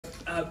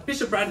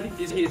Bishop Brad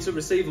is here to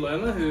receive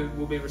Lerma, who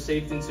will be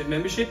received into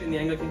membership in the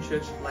Anglican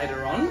Church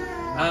later on.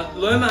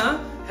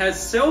 Lerma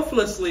has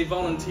selflessly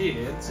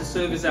volunteered to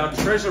serve as our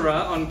treasurer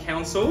on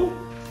council,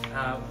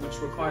 which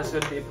requires her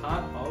to be a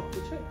part of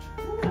the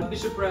church.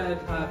 Bishop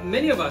Brad,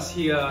 many of us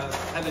here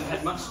haven't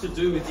had much to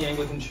do with the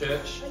Anglican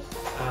Church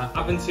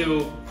up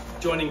until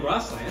joining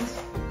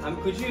Grasslands.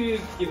 Could you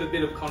give a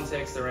bit of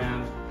context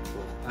around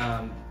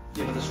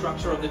the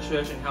structure of the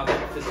church and how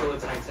that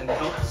facilitates and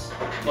helps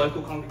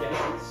local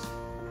congregations?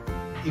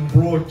 In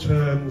broad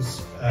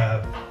terms,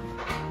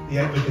 the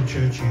Anglican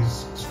Church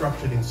is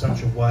structured in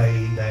such a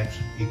way that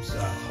it's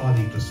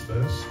highly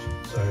dispersed,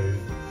 so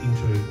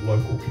into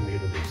local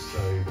communities.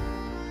 So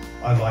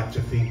I like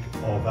to think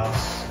of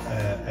us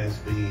as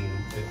being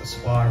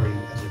aspiring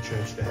as a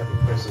church to have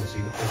a presence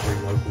in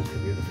every local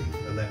community,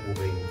 and that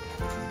will mean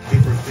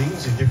different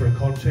things in different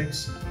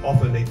contexts.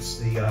 Often it's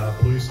the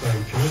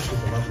Bluestone Church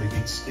with a lovely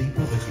big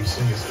steeple that you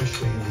see,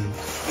 especially in the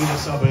inner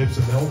suburbs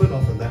of Melbourne.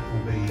 Often that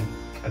will be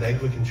an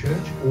Anglican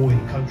church, or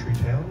in country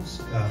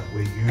towns.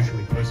 We're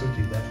usually present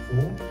in that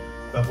form,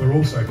 but we're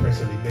also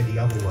present in many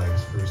other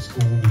ways, through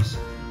schools,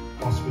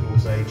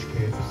 hospitals, aged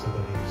care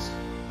facilities,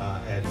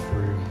 and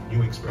through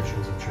new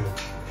expressions of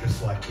church,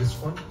 just like this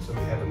one. So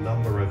we have a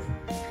number of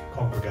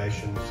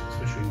congregations,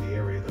 especially in the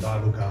area that I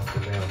look after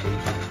now,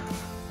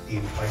 meeting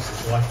in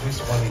places like this.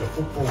 One in a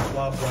football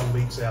club, one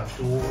meets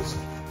outdoors,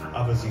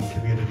 others in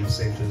community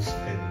centres,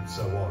 and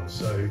so on.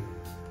 So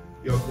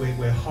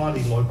we're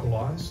highly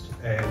localised,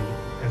 and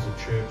as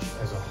a church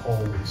as a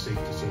whole, we seek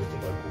to serve the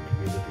local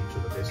community to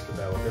the best of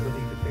our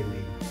ability,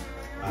 depending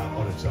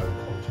on its own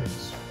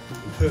context.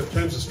 In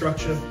terms of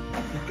structure,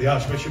 the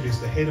Archbishop is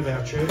the head of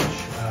our church,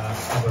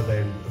 other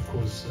than, of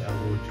course,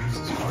 our Lord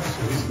Jesus Christ,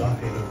 who is the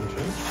head of the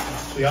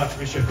church. The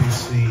Archbishop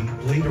is the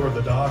leader of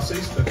the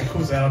diocese, but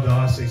because our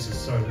diocese is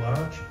so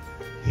large,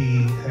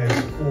 he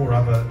has 4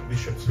 other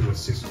bishops who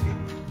assist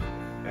him,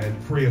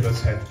 and 3 of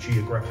us have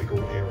geographical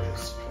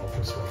areas of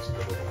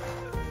responsibility.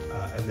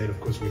 And then,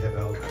 of course, we have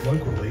our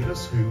local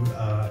leaders, who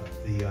are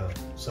the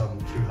some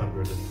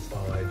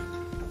 205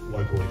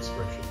 local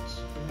expressions.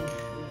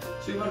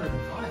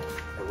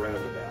 205? Around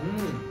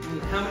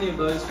about. How many of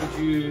those would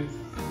you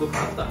look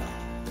after?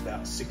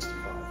 About 65.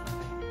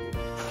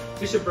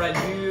 Bishop Brad,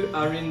 you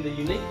are in the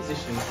unique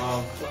position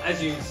of, well,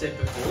 as you said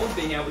before,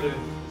 being able to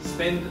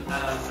spend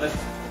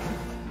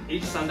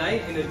each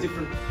Sunday in a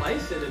different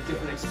place, at a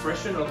different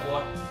expression of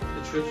what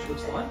the church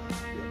looks like.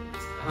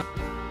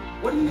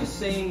 What are you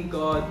seeing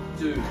God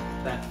do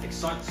that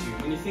excites you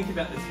when you think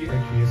about the future?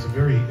 Thank you. It's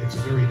a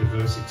very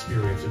diverse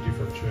experience, a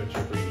different church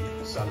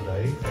every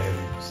Sunday,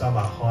 and some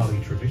are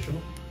highly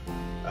traditional,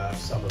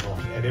 some are not,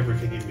 and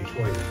everything in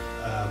between.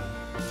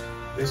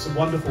 There's some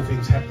wonderful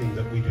things happening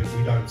that we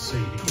don't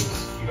see,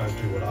 because you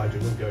don't do what I do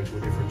and go to a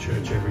different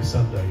church every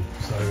Sunday.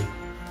 So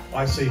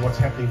I see what's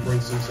happening, for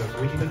instance, at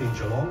Whittington in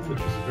Geelong, which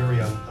is a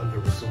very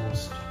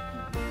under-resourced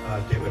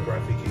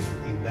demographic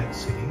in that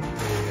city,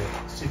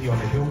 where City on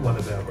a Hill, one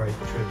of our great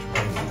church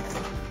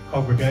planting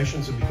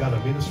congregations, have begun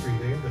a ministry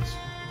there that's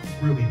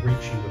really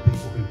reaching the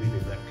people who live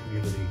in that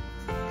community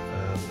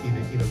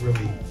in a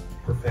really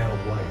profound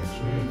way.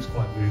 Actually, it's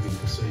quite moving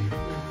to see.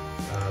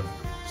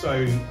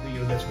 So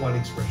that's one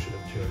expression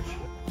of church.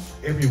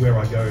 Everywhere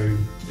I go,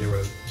 there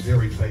are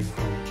very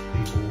faithful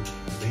people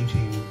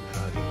meeting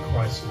in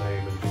Christ's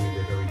name and doing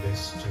their very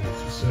best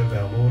to serve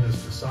our Lord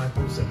as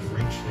disciples and to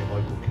reach their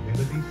local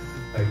community.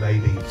 They may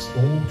be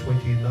small,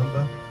 20 in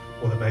number,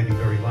 or they may be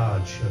very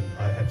large. And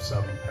I have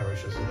some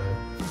parishes that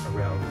are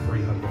around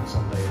 300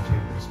 Sunday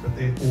attenders, but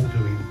they're all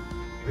doing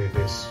their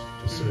best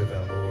to serve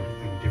our Lord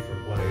in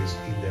different ways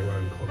in their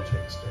own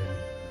context.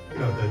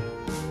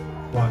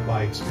 And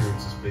my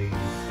experience has been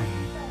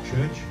the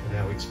church and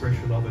our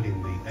expression of it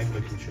in the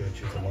Anglican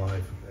Church is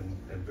alive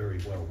and very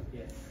well.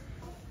 Yeah.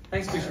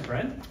 Thanks, Bishop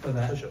Brad, for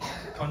that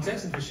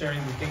context and for sharing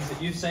the things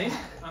that you've seen.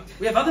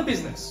 We have other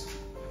business.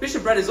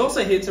 Bishop Brad is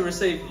also here to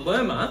receive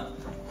Lerma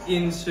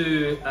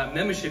into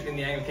membership in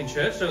the Anglican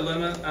Church. So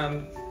Lerma,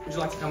 would you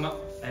like to come up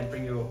and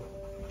bring your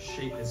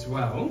sheet as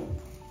well?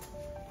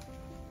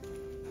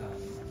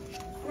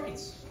 Great.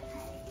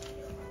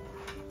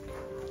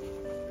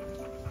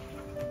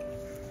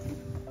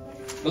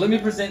 Well, let me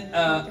present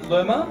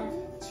Lerma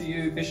to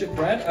you, Bishop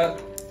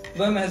Brad.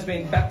 Lerma has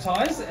been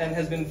baptised and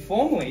has been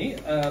formally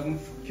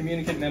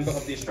communicant member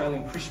of the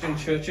Australian Christian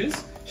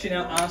Churches. She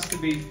now asks to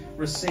be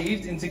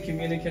received into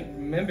communicant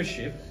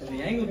membership of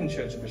the Anglican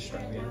Church of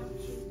Australia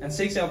and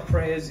seeks our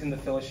prayers in the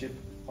fellowship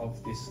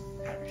of this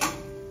parish.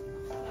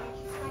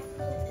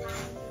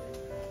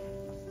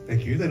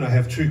 Thank you. Then I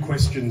have 2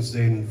 questions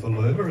then for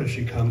Lerma as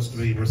she comes to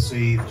be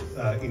received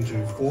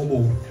into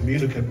formal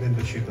communicant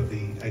membership of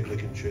the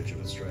Anglican Church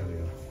of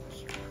Australia.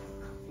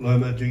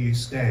 Lerma, do you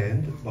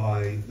stand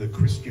by the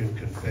Christian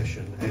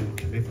confession and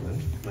commitment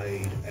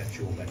made at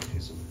your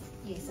baptism?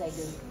 Yes, I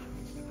do.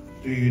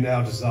 Do you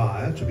now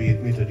desire to be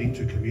admitted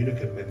into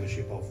communicant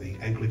membership of the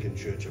Anglican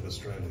Church of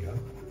Australia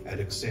and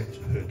accept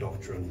her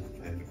doctrine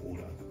and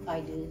order? I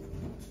do.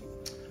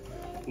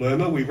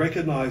 Lerma, we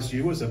recognise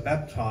you as a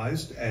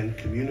baptised and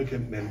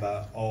communicant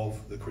member of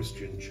the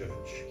Christian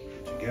Church.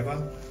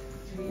 Together,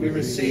 we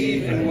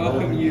receive and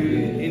welcome you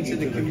into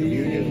the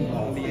communion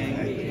of the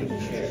Anglican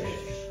Church.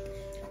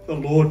 The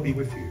Lord be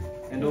with you.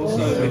 And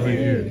also with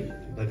you.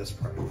 Let us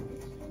pray.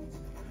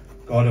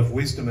 God of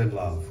wisdom and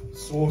love,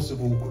 source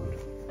of all good,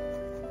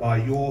 by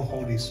your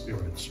Holy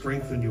Spirit,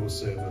 strengthen your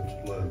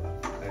servant Lerma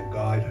and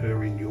guide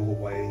her in your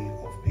way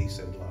of peace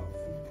and love.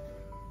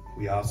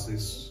 We ask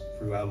this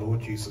through our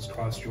Lord Jesus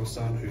Christ, your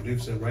Son, who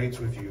lives and reigns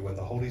with you and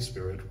the Holy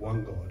Spirit,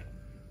 one God,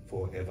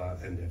 forever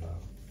and ever.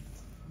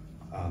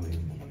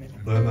 Amen.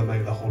 Lerma,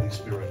 may the Holy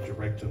Spirit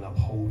direct and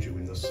uphold you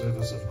in the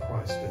service of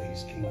Christ and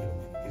his kingdom,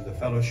 in the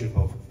fellowship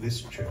of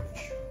this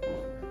church.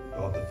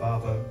 God the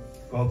Father,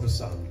 God the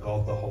Son,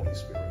 God the Holy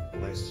Spirit,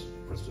 bless,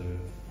 preserve,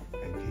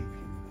 and keep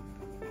you.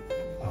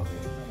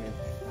 Amen.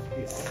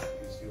 Here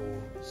is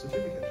your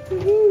certificate.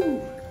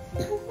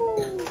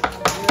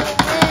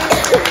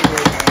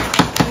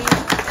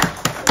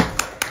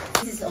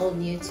 This is all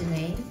new to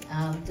me,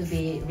 to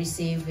be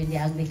received in the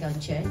Anglican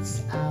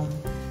Church.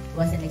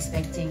 Wasn't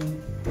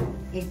expecting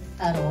it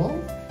at all.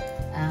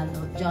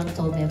 John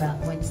told me about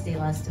Wednesday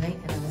last week,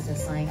 and I was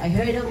just saying, I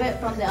heard of it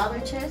from the other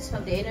church,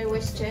 from the Inner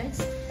West Church,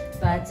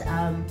 but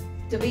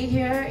to be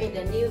here in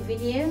the new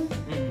venue,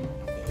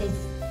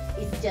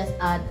 it's just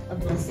a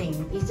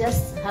blessing. It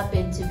just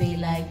happened to be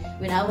like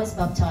when I was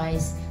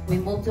baptized, we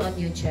moved to a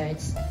new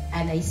church,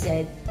 and I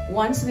said,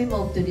 once we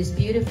move to this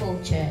beautiful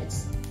church,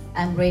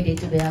 I'm ready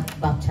to be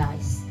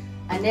baptized.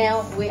 And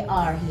now we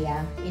are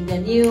here in the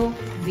new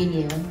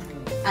venue,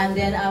 and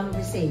then I'm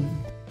received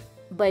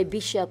by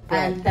Bishop.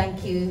 And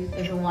thank you,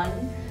 everyone.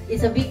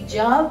 It's a big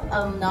job.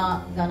 I'm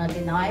not gonna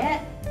deny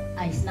it.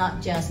 It's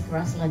not just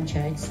Grassland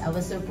Church. I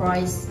was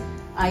surprised.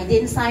 I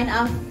didn't sign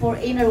up for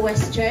Inner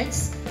West Church,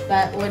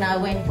 but when I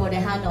went for the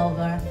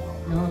handover,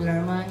 no,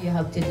 Lerma, you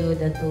have to do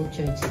the two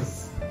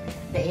churches,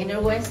 the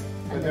Inner West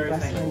and the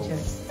Grassland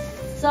Church.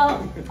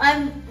 So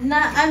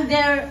I'm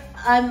there.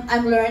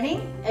 I'm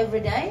learning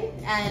every day,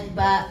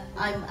 but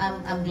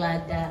I'm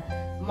glad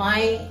that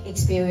my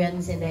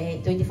experience in the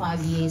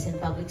 25 years in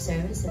public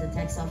service in the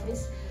tax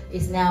office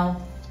is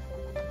now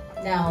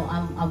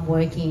I'm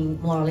working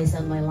more or less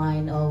on my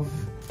line of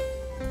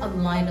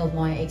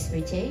my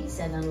expertise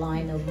and a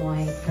line of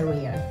my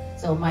career.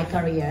 So my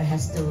career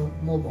has to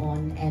move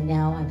on, and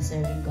now I'm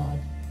serving God.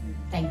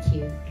 Thank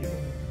you.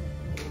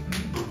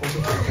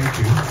 Wonderful, thank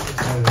you.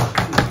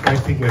 It's a great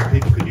thing where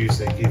people can use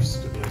their gifts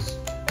to bless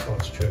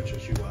God's church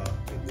as you are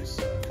in this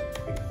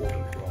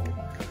important role.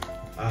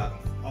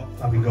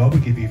 Loving God, we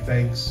give you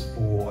thanks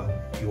for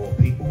your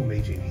people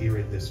meeting here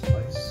in this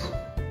place.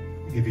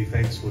 We give you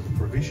thanks for the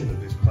provision of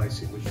this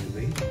place in which to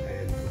meet,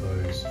 and for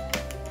those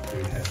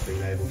who have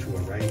been able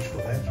to arrange for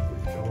that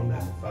with John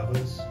and with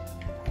others.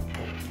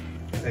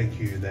 Thank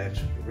you that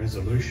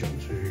resolution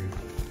to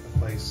a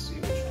place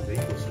in which to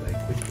meet was made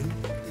quickly.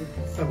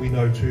 But we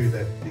know too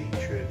that the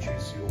church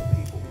is your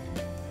people,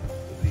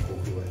 the people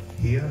who are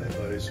here and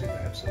those who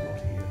perhaps are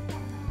not here.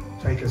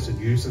 Take us and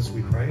use us,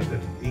 we pray,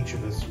 that each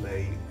of us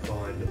may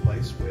find a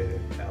place where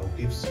our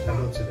gifts,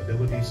 talents and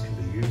abilities can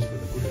be used for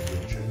the good of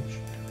your church.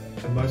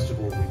 And most of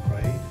all, we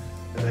pray,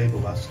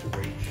 enable us to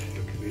reach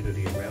the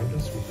community around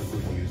us with the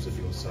good news of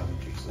your Son,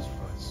 Jesus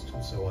Christ.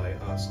 And so I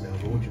ask now,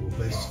 Lord, you will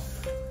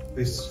bless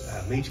this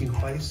meeting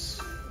place,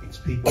 its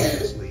people,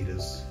 its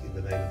leaders, in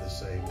the name of the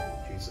same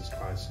Jesus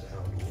Christ,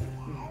 our Lord.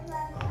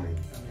 Amen.